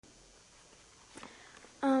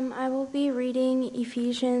I will be reading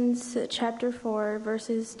Ephesians chapter 4,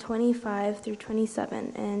 verses 25 through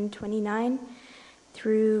 27 and 29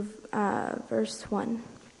 through verse 1.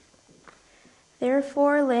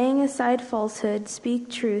 Therefore, laying aside falsehood,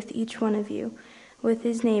 speak truth, each one of you, with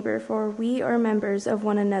his neighbor, for we are members of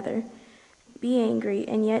one another. Be angry,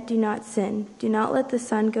 and yet do not sin. Do not let the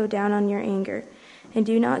sun go down on your anger, and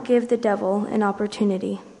do not give the devil an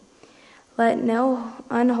opportunity. Let no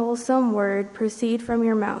unwholesome word proceed from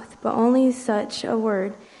your mouth, but only such a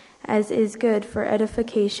word as is good for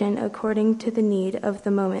edification according to the need of the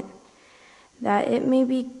moment, that it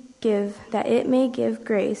may give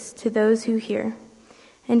grace to those who hear.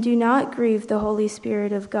 And do not grieve the Holy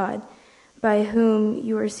Spirit of God, by whom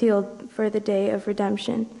you are sealed for the day of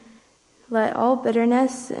redemption. Let all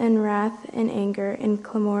bitterness and wrath and anger and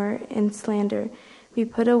clamor and slander be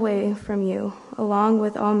put away from you, along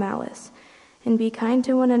with all malice. And be kind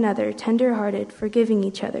to one another, tender-hearted, forgiving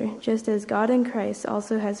each other, just as God in Christ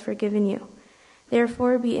also has forgiven you.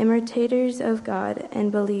 Therefore be imitators of God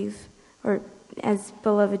and as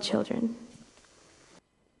beloved children.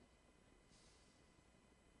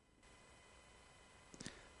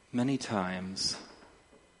 Many times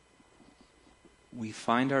we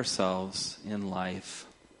find ourselves in life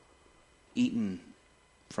eaten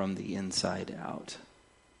from the inside out.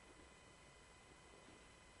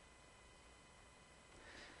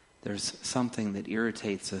 There's something that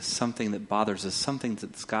irritates us, something that bothers us, something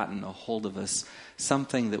that's gotten a hold of us,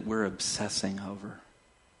 something that we're obsessing over.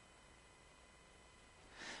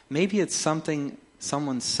 Maybe it's something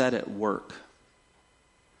someone said at work,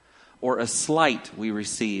 or a slight we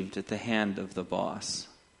received at the hand of the boss.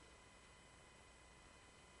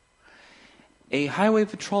 A highway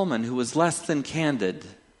patrolman who was less than candid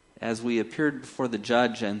as we appeared before the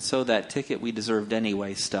judge, and so that ticket we deserved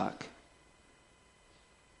anyway stuck.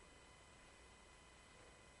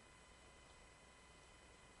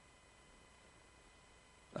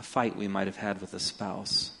 A fight we might have had with a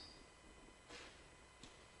spouse.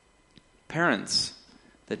 Parents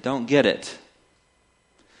that don't get it.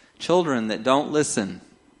 Children that don't listen.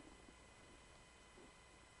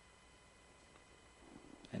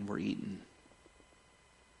 And we're eaten.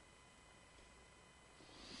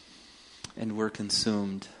 And we're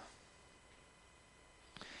consumed.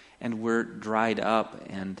 And we're dried up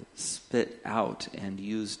and spit out and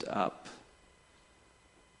used up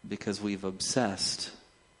because we've obsessed.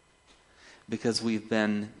 Because we've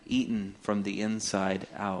been eaten from the inside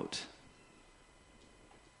out.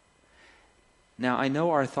 Now, I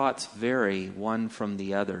know our thoughts vary one from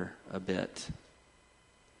the other a bit.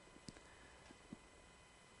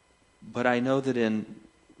 But I know that in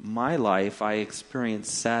my life, I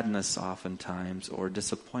experience sadness oftentimes, or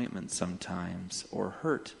disappointment sometimes, or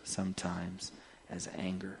hurt sometimes as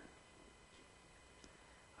anger.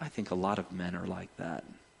 I think a lot of men are like that.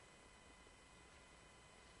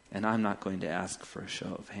 And I'm not going to ask for a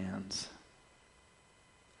show of hands.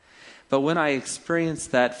 But when I experience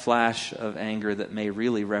that flash of anger that may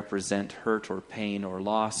really represent hurt or pain or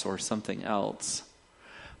loss or something else,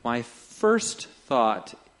 my first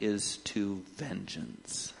thought is to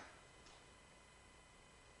vengeance.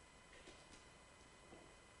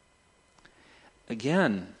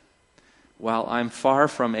 Again, while I'm far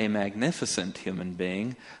from a magnificent human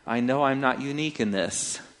being, I know I'm not unique in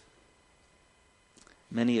this.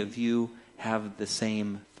 Many of you have the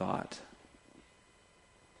same thought.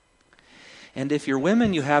 And if you're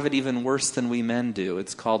women, you have it even worse than we men do.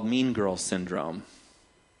 It's called mean girl syndrome.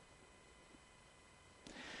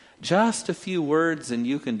 Just a few words and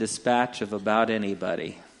you can dispatch of about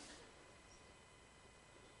anybody.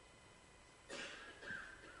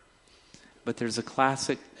 But there's a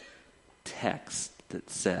classic text that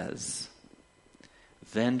says,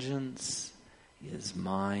 "Vengeance is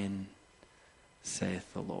mine,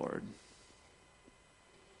 saith the Lord."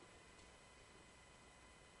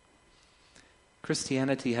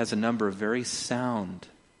 Christianity has a number of very sound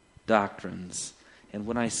doctrines. And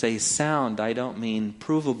when I say sound, I don't mean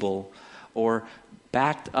provable or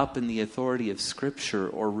backed up in the authority of Scripture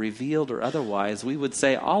or revealed or otherwise. We would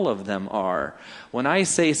say all of them are. When I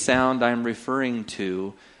say sound, I'm referring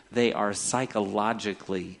to they are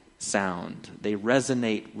psychologically sound. They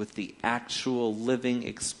resonate with the actual living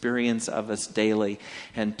experience of us daily.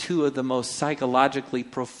 And two of the most psychologically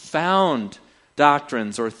profound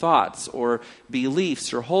doctrines or thoughts or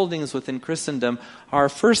beliefs or holdings within Christendom are,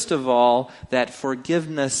 first of all, that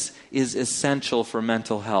forgiveness is essential for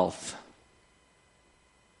mental health.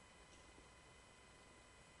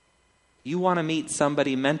 You want to meet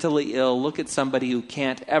somebody mentally ill, look at somebody who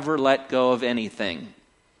can't ever let go of anything.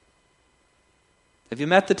 Have you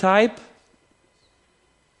met the type?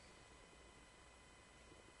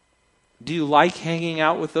 Do you like hanging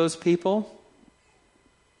out with those people?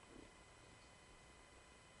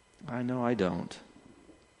 I know I don't.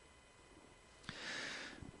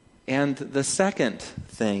 And the second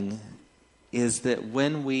thing is that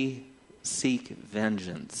when we seek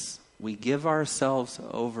vengeance, we give ourselves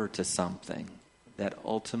over to something that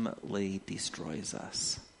ultimately destroys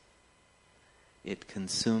us. It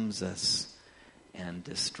consumes us and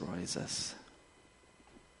destroys us.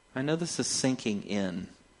 I know this is sinking in.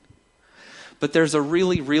 But there's a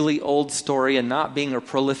really, really old story, and not being a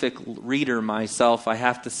prolific reader myself, I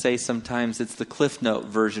have to say sometimes it's the Cliff Note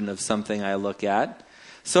version of something I look at.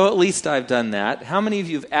 So at least I've done that. How many of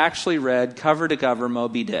you have actually read cover to cover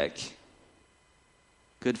Moby Dick?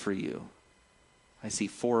 Good for you. I see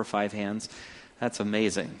 4 or 5 hands. That's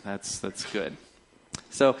amazing. That's good.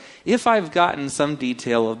 So if I've gotten some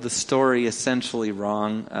detail of the story essentially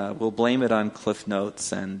wrong, we'll blame it on Cliff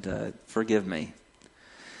Notes and forgive me.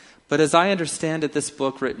 But as I understand it, this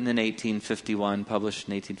book written in 1851, published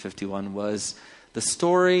in 1851, was the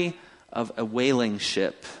story of a whaling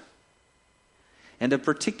ship and a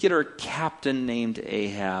particular captain named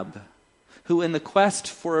Ahab, who in the quest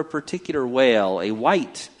for a particular whale, a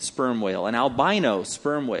white sperm whale, an albino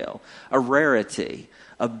sperm whale, a rarity,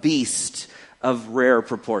 a beast of rare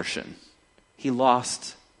proportion, he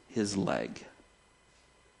lost his leg.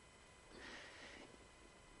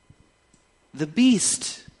 The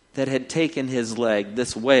beast that had taken his leg,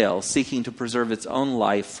 this whale, seeking to preserve its own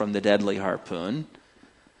life from the deadly harpoon,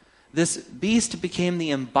 this beast became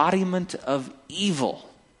the embodiment of evil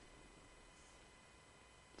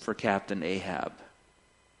for Captain Ahab.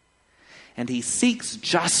 And he seeks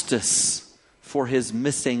justice for his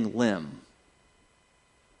missing limb.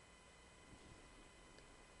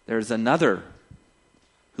 There's another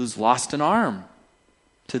who's lost an arm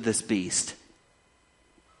to this beast.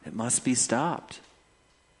 It must be stopped.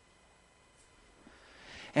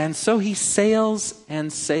 And so he sails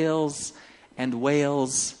and sails and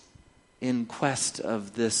wails in quest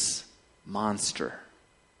of this monster.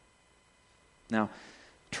 Now,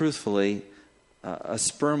 truthfully, a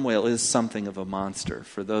sperm whale is something of a monster.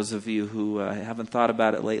 For those of you who haven't thought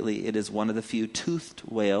about it lately, it is one of the few toothed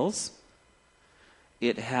whales.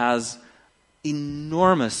 It has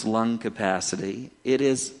enormous lung capacity. It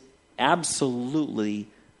is absolutely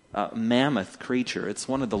a mammoth creature. It's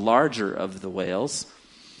one of the larger of the whales.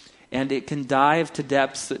 And it can dive to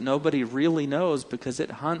depths that nobody really knows because it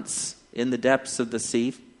hunts in the depths of the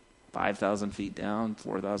sea, 5,000 feet down,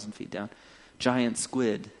 4,000 feet down, giant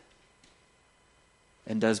squid,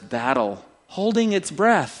 and does battle, holding its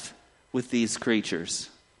breath with these creatures.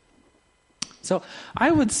 So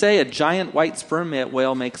I would say a giant white sperm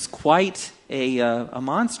whale makes quite a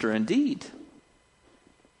monster indeed.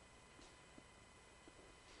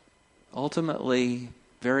 Ultimately,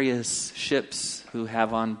 various ships who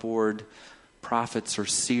have on board prophets or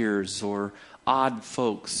seers or odd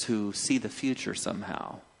folks who see the future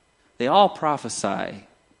somehow, they all prophesy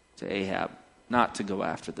to Ahab not to go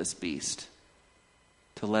after this beast,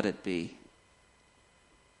 to let it be.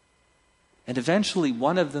 And eventually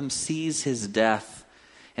one of them sees his death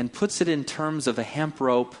and puts it in terms of a hemp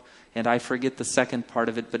rope, and I forget the second part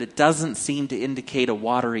of it, but it doesn't seem to indicate a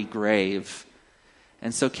watery grave.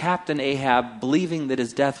 And so Captain Ahab, believing that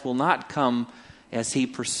his death will not come as he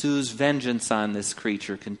pursues vengeance on this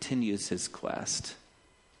creature, continues his quest.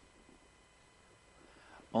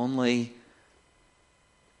 Only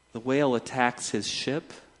the whale attacks his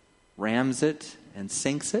ship, rams it, and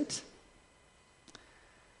sinks it,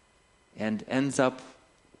 and ends up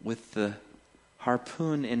with the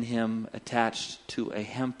harpoon in him attached to a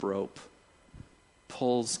hemp rope,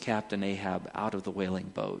 pulls Captain Ahab out of the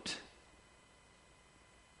whaling boat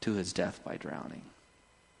to his death by drowning.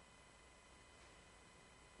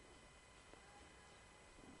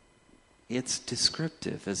 It's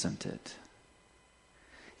descriptive, isn't it?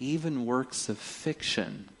 Even works of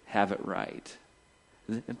fiction have it right.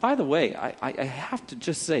 And by the way, I have to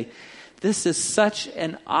just say, this is such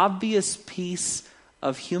an obvious piece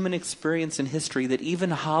of human experience and history that even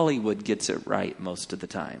Hollywood gets it right most of the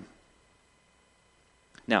time.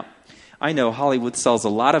 Now, I know Hollywood sells a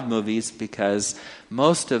lot of movies because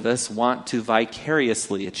most of us want to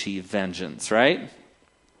vicariously achieve vengeance, right?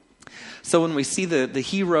 So when we see the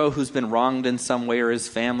hero who's been wronged in some way or his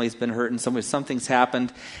family's been hurt in some way, something's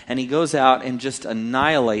happened, and he goes out and just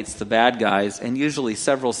annihilates the bad guys, and usually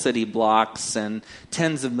several city blocks and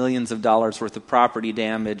tens of millions of dollars worth of property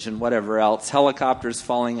damage and whatever else, helicopters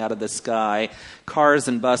falling out of the sky, cars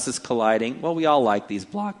and buses colliding. Well, we all like these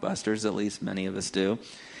blockbusters, at least many of us do.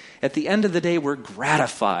 At the end of the day, we're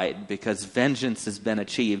gratified because vengeance has been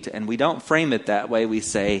achieved. And we don't frame it that way. We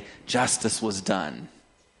say, justice was done.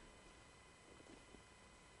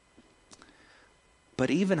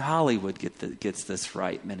 But even Hollywood gets this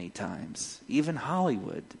right many times. Even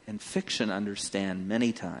Hollywood and fiction understand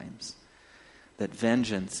many times that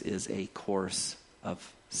vengeance is a course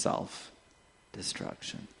of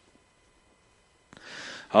self-destruction.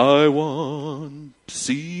 I want to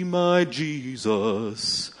see my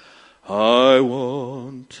Jesus. I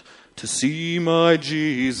want to see my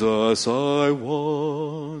Jesus. I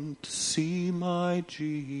want to see my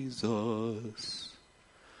Jesus.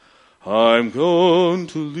 I'm going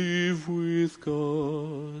to live with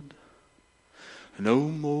God. No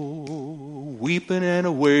more weeping and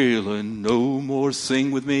a wailing. No more sing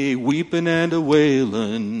with me, weeping and a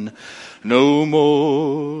wailing. No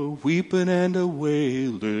more weeping and a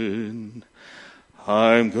wailing.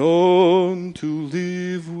 I'm going to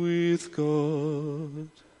live with God.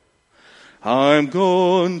 I'm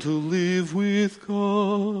going to live with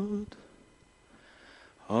God.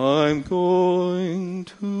 I'm going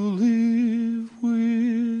to live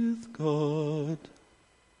with God.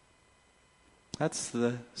 That's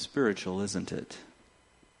the spiritual, isn't it?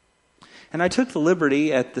 And I took the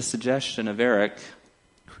liberty, at the suggestion of Eric,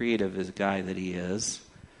 creative as a guy that he is,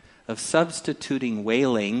 of substituting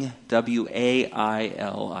wailing, W-A-I-L-I-N-G,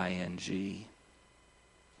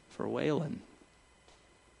 for wailing.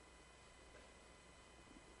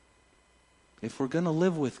 If we're going to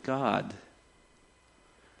live with God,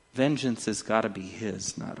 vengeance has got to be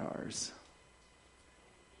His, not ours.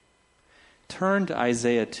 Turn to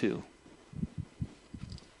Isaiah 2.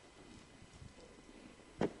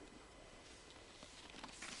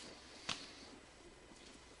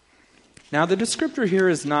 Now, the descriptor here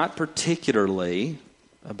is not particularly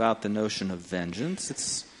about the notion of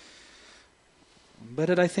vengeance,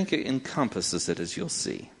 but I think it encompasses it, as you'll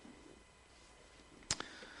see.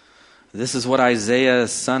 This is what Isaiah,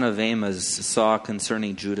 son of Amos, saw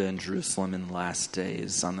concerning Judah and Jerusalem in the last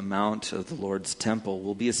days. On the mount of the Lord's temple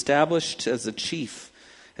will be established as chief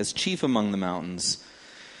among the mountains.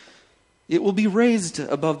 It will be raised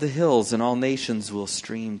above the hills, and all nations will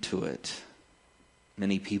stream to it.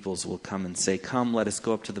 Many peoples will come and say, "Come, let us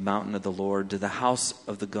go up to the mountain of the Lord, to the house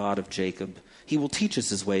of the God of Jacob. He will teach us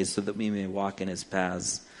His ways so that we may walk in His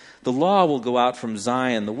paths. The law will go out from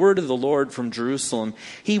Zion, the word of the Lord from Jerusalem.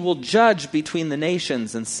 He will judge between the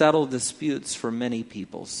nations and settle disputes for many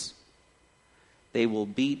peoples. They will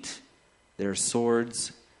beat their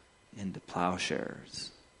swords into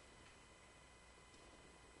plowshares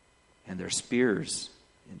and their spears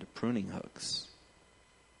into pruning hooks.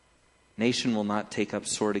 Nation will not take up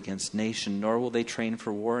sword against nation, nor will they train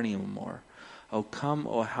for war anymore. O come,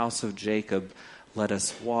 O house of Jacob, let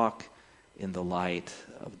us walk in the light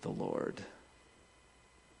of the Lord."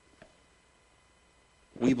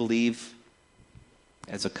 We believe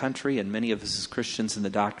as a country, and many of us as Christians, in the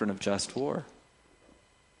doctrine of just war.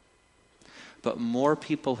 But more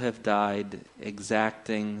people have died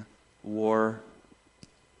exacting war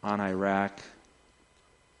on Iraq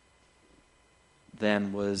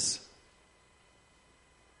than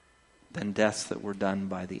deaths that were done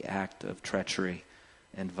by the act of treachery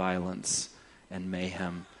and violence and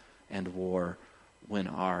mayhem and war when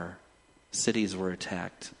our cities were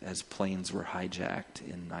attacked as planes were hijacked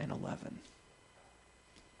in 9/11.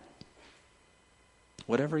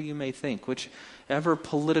 Whatever you may think, whichever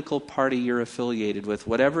political party you're affiliated with,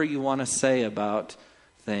 whatever you want to say about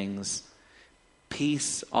things,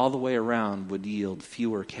 peace all the way around would yield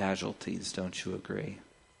fewer casualties, don't you agree?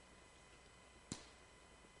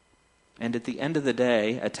 And at the end of the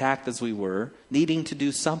day, attacked as we were, needing to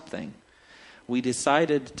do something, we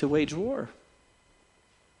decided to wage war.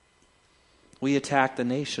 We attacked the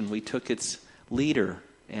nation. We took its leader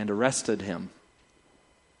and arrested him.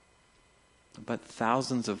 But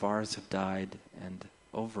thousands of ours have died, and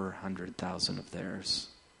over 100,000 of theirs.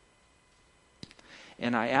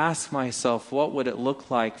 And I ask myself, what would it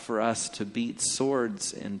look like for us to beat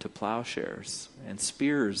swords into plowshares and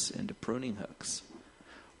spears into pruning hooks?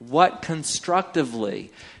 What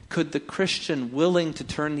constructively could the Christian willing to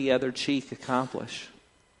turn the other cheek accomplish?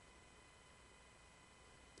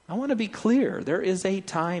 I want to be clear. There is a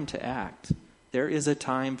time to act. There is a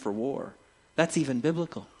time for war. That's even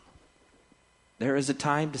biblical. There is a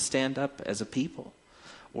time to stand up as a people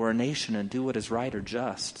or a nation and do what is right or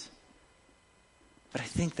just. But I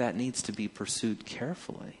think that needs to be pursued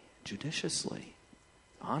carefully, judiciously,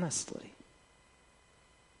 honestly.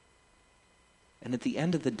 And at the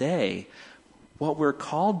end of the day, what we're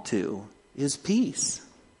called to is peace.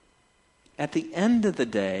 At the end of the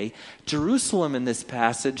day, Jerusalem in this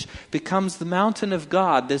passage becomes the mountain of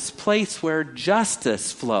God, this place where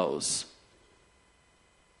justice flows.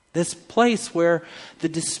 This place where the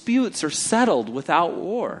disputes are settled without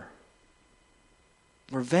war,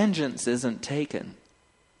 where vengeance isn't taken.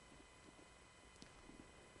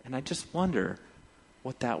 And I just wonder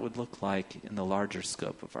what that would look like in the larger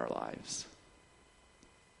scope of our lives.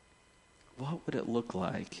 What would it look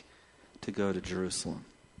like to go to Jerusalem?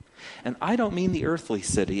 And I don't mean the earthly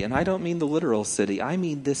city, and I don't mean the literal city. I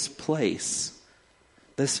mean this place,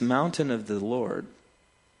 this mountain of the Lord,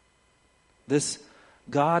 this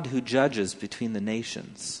God who judges between the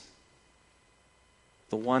nations,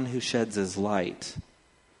 the one who sheds his light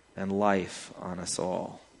and life on us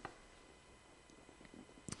all.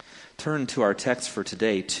 Turn to our text for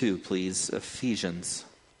today, too, please, Ephesians.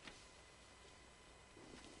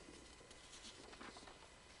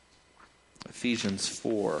 Ephesians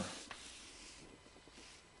 4.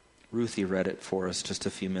 Ruthie read it for us just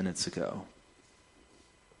a few minutes ago.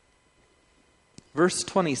 Verse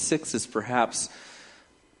 26 is perhaps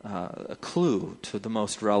a clue to the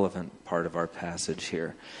most relevant part of our passage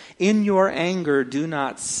here. In your anger, do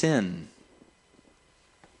not sin.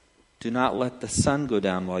 Do not let the sun go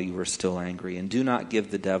down while you are still angry, and do not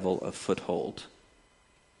give the devil a foothold.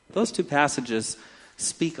 Those two passages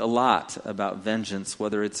speak a lot about vengeance,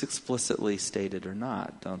 whether it's explicitly stated or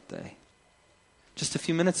not, don't they? Just a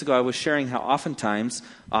few minutes ago, I was sharing how oftentimes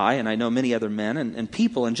I, and I know many other men, and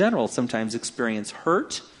people in general, sometimes experience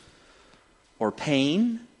hurt or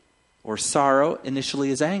pain or sorrow initially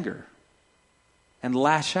as anger and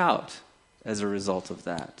lash out as a result of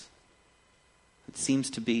that. It seems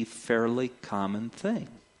to be a fairly common thing.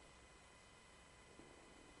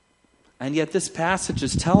 And yet this passage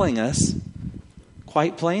is telling us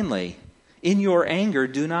quite plainly, in your anger,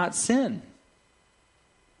 do not sin.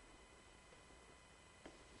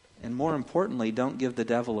 And more importantly, don't give the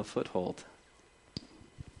devil a foothold.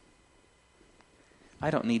 I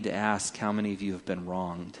don't need to ask how many of you have been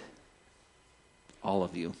wronged. All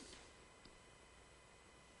of you.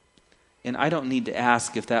 And I don't need to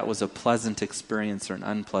ask if that was a pleasant experience or an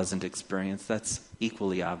unpleasant experience. That's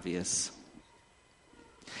equally obvious.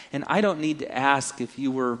 And I don't need to ask if you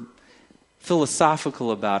were philosophical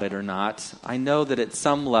about it or not. I know that at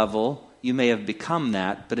some level you may have become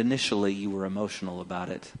that, but initially you were emotional about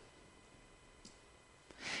it.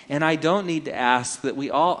 And I don't need to ask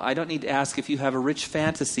if you have a rich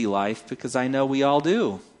fantasy life, because I know we all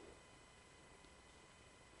do.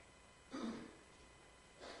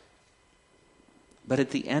 But at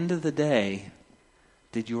the end of the day,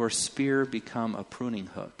 did your spear become a pruning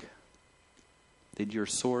hook? Did your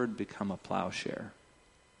sword become a plowshare?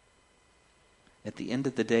 At the end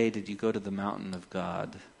of the day, did you go to the mountain of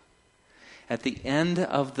God? At the end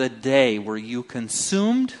of the day, were you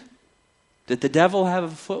consumed? Did the devil have a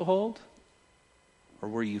foothold? Or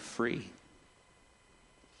were you free?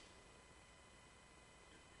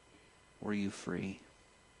 Were you free?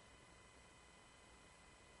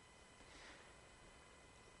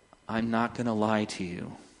 I'm not going to lie to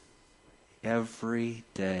you. Every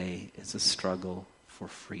day is a struggle for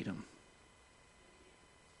freedom.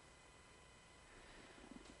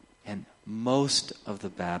 And most of the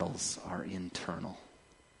battles are internal.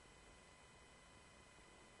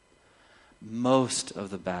 Most of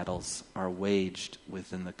the battles are waged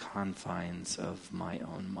within the confines of my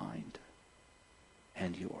own mind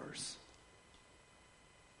and yours.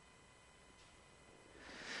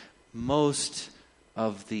 Most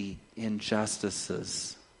of the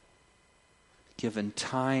injustices, given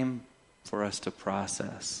time for us to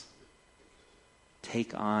process,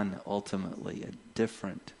 take on ultimately a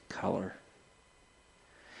different color.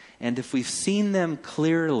 And if we've seen them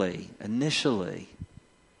clearly, initially,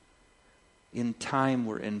 in time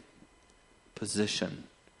we're in position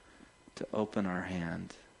to open our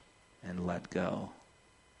hand and let go,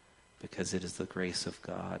 because it is the grace of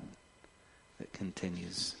God that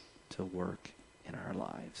continues to work in our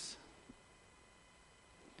lives.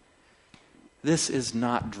 This is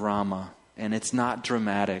not drama, and it's not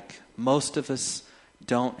dramatic. Most of us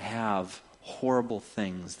don't have horrible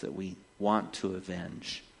things that we want to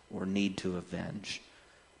avenge or need to avenge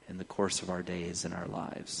in the course of our days and our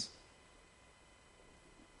lives.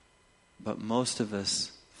 But most of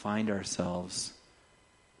us find ourselves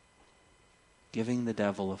giving the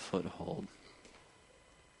devil a foothold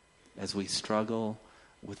as we struggle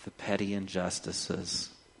with the petty injustices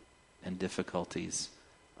and difficulties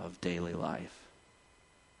of daily life.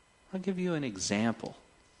 I'll give you an example.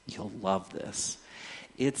 You'll love this.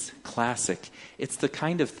 It's classic. It's the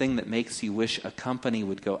kind of thing that makes you wish a company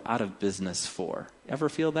would go out of business for. Ever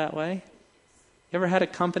feel that way? You ever had a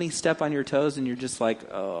company step on your toes and you're just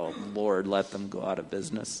like, oh, Lord, let them go out of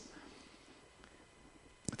business?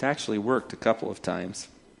 It actually worked a couple of times,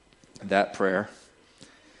 that prayer.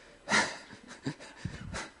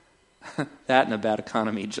 That and a bad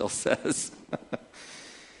economy, Jill says.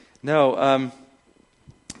 No,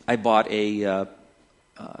 I bought a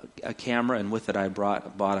camera, and with it I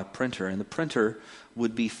bought a printer, and the printer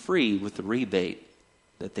would be free with the rebate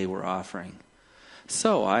that they were offering.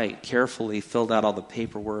 So I carefully filled out all the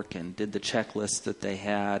paperwork and did the checklist that they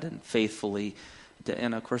had, and faithfully,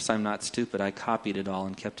 and of course I'm not stupid, I copied it all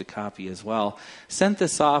and kept a copy as well. Sent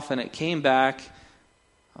this off, and it came back,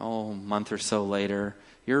 a month or so later.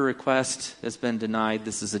 Your request has been denied.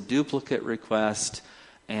 This is a duplicate request,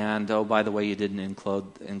 and by the way, you didn't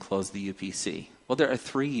enclose the UPC. Well, there are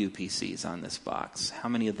 3 UPCs on this box. How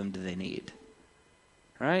many of them do they need?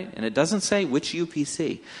 Right? And it doesn't say which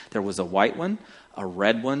UPC. There was a white one, a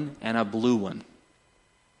red one, and a blue one.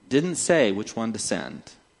 Didn't say which one to send.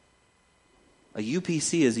 A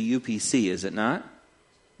UPC is a UPC, is it not?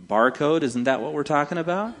 Barcode, isn't that what we're talking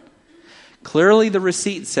about? Clearly the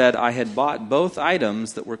receipt said I had bought both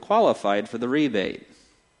items that were qualified for the rebate.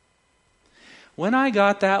 When I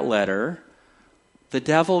got that letter, the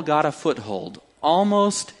devil got a foothold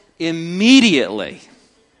almost immediately.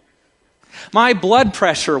 My blood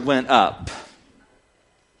pressure went up.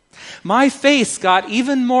 My face got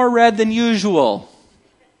even more red than usual.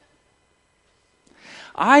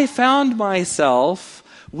 I found myself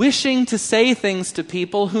wishing to say things to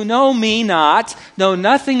people who know me not, know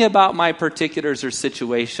nothing about my particulars or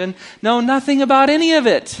situation, know nothing about any of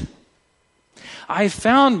it. I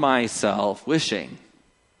found myself wishing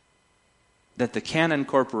that the Canon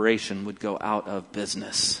Corporation would go out of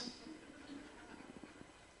business.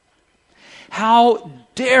 How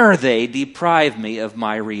dare they deprive me of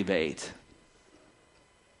my rebate?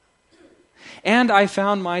 And I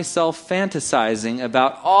found myself fantasizing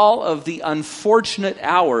about all of the unfortunate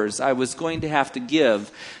hours I was going to have to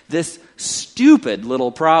give this stupid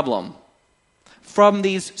little problem from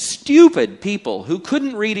these stupid people who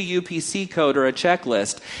couldn't read a UPC code or a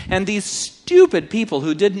checklist, and these stupid people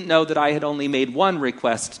who didn't know that I had only made 1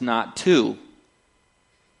 request, not 2.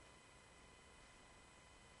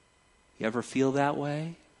 You ever feel that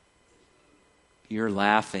way? You're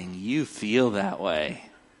laughing. You feel that way.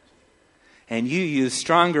 And you use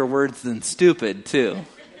stronger words than stupid, too.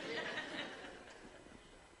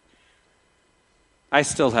 I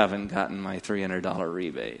still haven't gotten my $300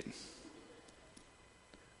 rebate.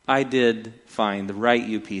 I did find the right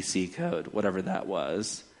UPC code, whatever that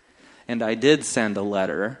was, and I did send a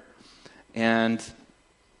letter, and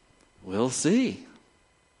we'll see.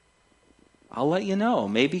 I'll let you know.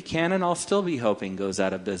 Maybe Canon, I'll still be hoping, goes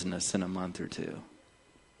out of business in a month or 2.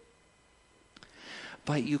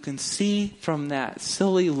 But you can see from that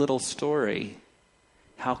silly little story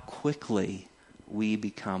how quickly we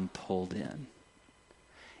become pulled in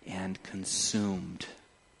and consumed,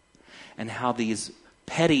 and how these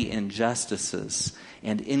petty injustices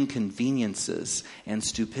and inconveniences and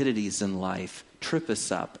stupidities in life trip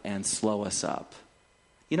us up and slow us up.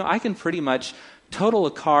 You know, I can pretty much total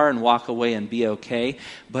a car and walk away and be okay,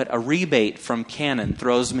 but a rebate from Canon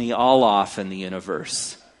throws me all off in the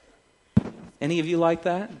universe. Any of you like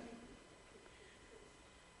that?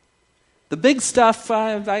 The big stuff,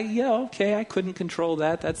 I couldn't control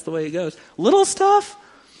that. That's the way it goes. Little stuff?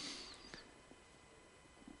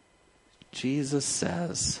 Jesus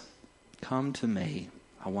says, come to me.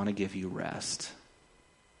 I want to give you rest.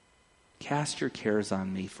 Cast your cares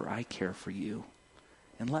on me, for I care for you.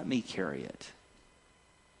 And let me carry it.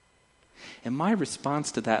 And my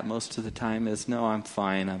response to that most of the time is, no, I'm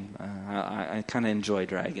fine. I kind of enjoy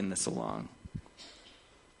dragging this along.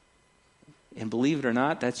 And believe it or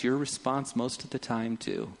not, that's your response most of the time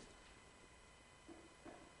too.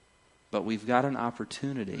 But we've got an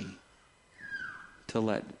opportunity to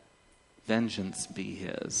let vengeance be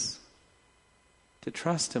his, to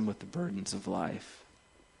trust him with the burdens of life,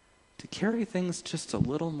 to carry things just a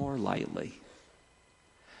little more lightly,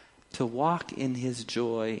 to walk in his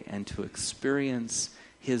joy and to experience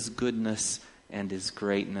his goodness and his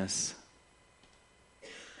greatness.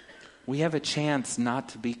 We have a chance not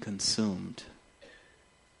to be consumed.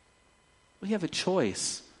 We have a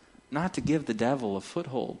choice not to give the devil a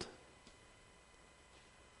foothold.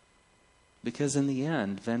 Because in the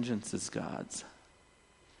end, vengeance is God's.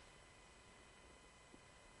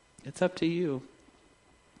 It's up to you.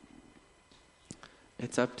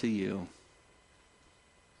 It's up to you.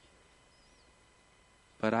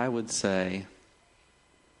 But I would say,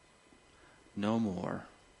 no more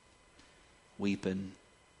weeping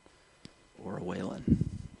or wailing.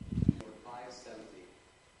 5, 7,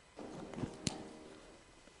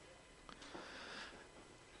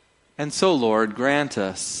 And so, Lord, grant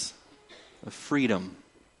us a freedom.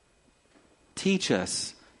 Teach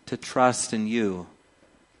us to trust in you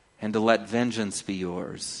and to let vengeance be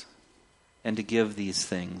yours and to give these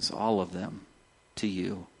things, all of them, to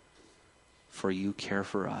you, for you care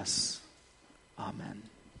for us. Amen.